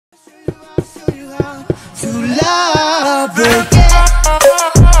to love again.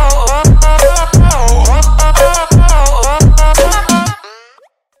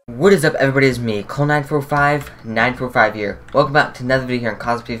 What is up, everybody? It's me, Cole945 here. Welcome back to another video here on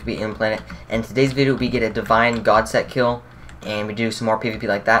Cosmic PvP Alien Planet. And today's video we get a Divine God set kill, and we do some more PvP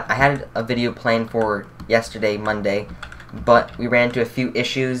like that. I had a video planned for yesterday, Monday, but we ran into a few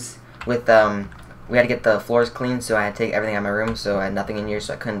issues with we had to get the floors clean, so I had to take everything out of my room, so I had nothing in here,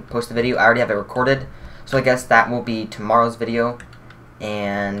 so I couldn't post the video. I already have it recorded, so I guess that will be tomorrow's video.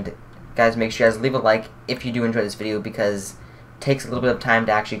 And guys, make sure you guys leave a like if you do enjoy this video, because takes a little bit of time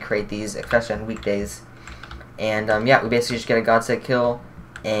to actually create these, especially on weekdays. And yeah, we basically just get a God set kill,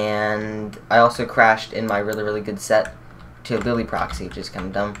 and I also crashed in my really good set to a Lily proxy, which is kind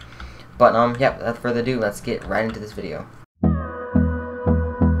of dumb. But yeah, without further ado, let's get right into this video.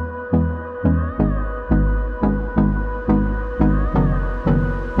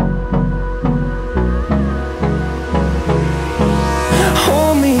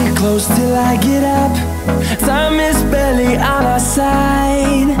 Hold me close till I get up. Time is barely on our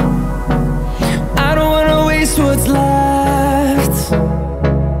side. I don't wanna waste what's left.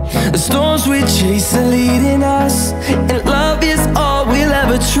 The storms we chase are leading us, and love is all we'll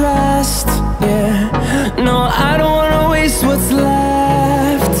ever trust. Yeah, no, I don't wanna waste what's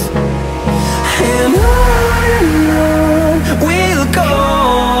left. And on we'll go,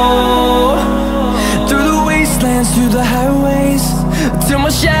 through the wastelands, through the highways, till my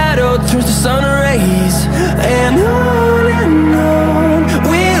shadow turns to sun rays. And on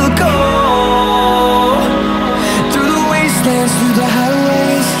we'll go, through the wastelands, through the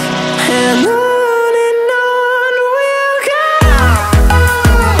highways, and on we'll go.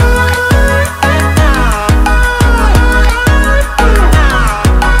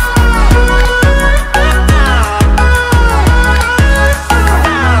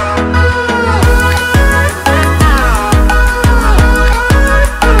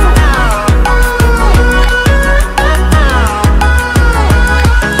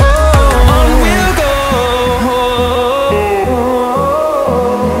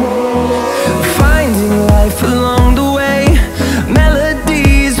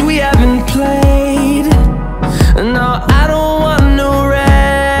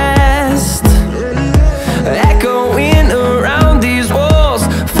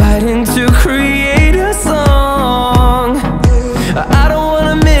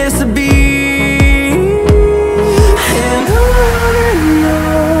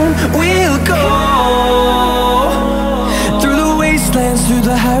 Through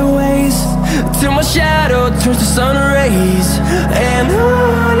the highways, till my shadow turns to sun rays. And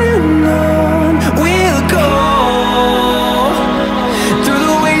on we'll go, through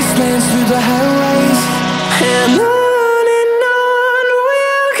the wastelands, through the highways, and on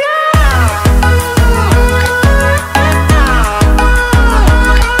we'll go.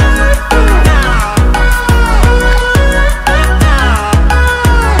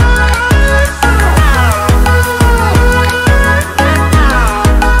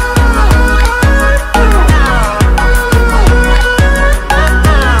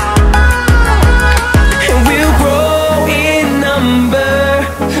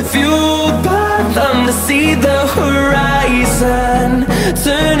 See the horizon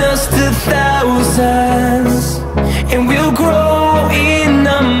turn us to thousands, and we'll grow in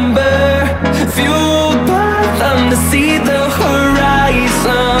number, fuel